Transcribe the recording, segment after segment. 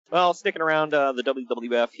Well, sticking around the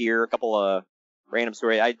WWF here, a couple of random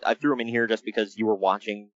stories. I threw them in here just because you were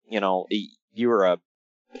watching. You were a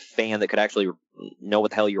fan that could actually know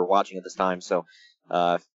what the hell you were watching at this time. So,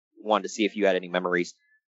 wanted to see if you had any memories.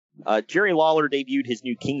 Jerry Lawler debuted his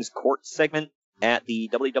new King's Court segment at the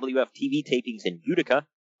WWF TV tapings in Utica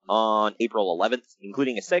on April 11th,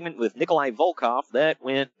 including a segment with Nikolai Volkoff that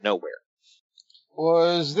went nowhere.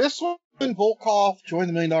 Was this when Volkoff joined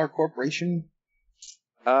the $1 Million Corporation?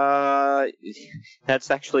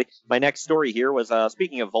 That's actually my next story here was,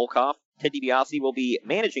 speaking of Volkoff, Ted DiBiase will be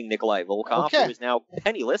managing Nikolai Volkoff, who is now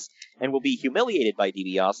penniless, and will be humiliated by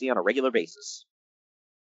DiBiase on a regular basis.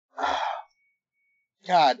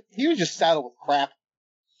 God, he was just saddled with crap.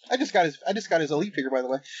 I just got his Elite figure, by the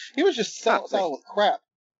way. He was just saddled with crap.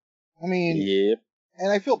 I mean, yeah.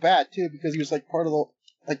 And I feel bad too because he was like part of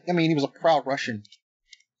the, he was a proud Russian.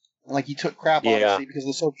 And, he took crap obviously because of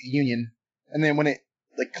the Soviet Union, and then when it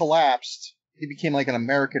collapsed, he became like an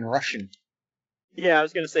American Russian. Yeah, I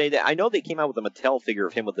was gonna say that I know they came out with a Mattel figure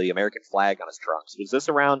of him with the American flag on his trunks.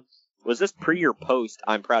 Was this pre or post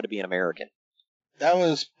I'm Proud to Be an American? That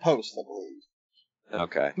was post, I believe.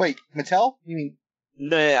 Okay. Wait, Mattel? You mean?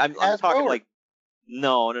 No, I'm talking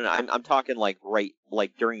No, I'm talking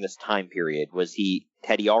right during this time period.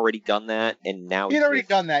 Had he already done that, and now he had already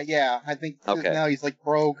done that? Yeah, I think now he's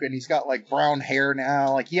broke and he's got brown hair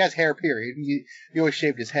now. He has hair. Period. He always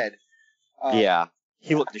shaved his head. Yeah,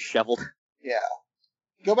 he looked disheveled. Yeah.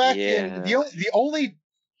 Go back. Yeah. The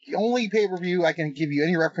only pay-per-view I can give you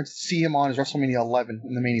any reference to see him on is WrestleMania 11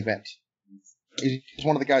 in the main event. He's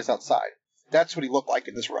one of the guys outside. That's what he looked like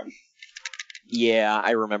in this run. Yeah,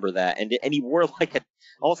 I remember that, and he wore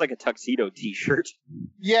almost like a tuxedo T-shirt.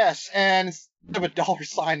 Yes, and instead of a dollar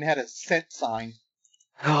sign, it had a cent sign.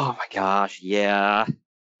 Oh my gosh, yeah.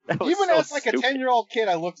 Even so as stupid. A 10-year-old kid,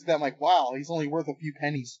 I looked at that wow, he's only worth a few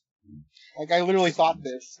pennies. I literally thought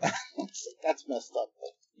this. That's messed up.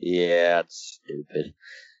 Yeah, it's stupid.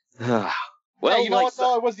 Well, you know what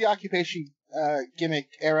though? It was the occupation gimmick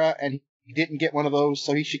era, and he didn't get one of those,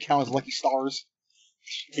 so he should count as lucky stars.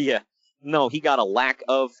 Yeah. No, he got a lack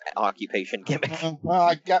of occupation gimmick.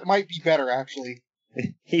 That might be better, actually.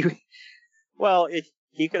 He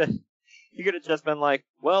could have just been like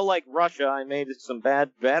Russia, I made some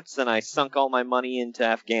bad bets and I sunk all my money into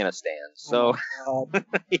Afghanistan. So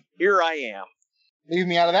here I am. Leave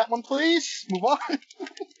me out of that one, please. Move on.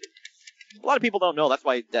 A lot of people don't know. That's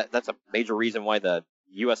why that's a major reason why the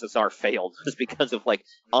USSR failed, was because of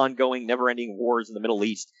ongoing, never-ending wars in the Middle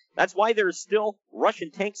East. That's why there's still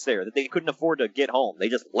Russian tanks there that they couldn't afford to get home. They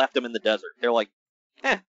just left them in the desert. They're like,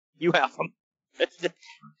 you have them.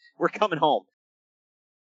 We're coming home.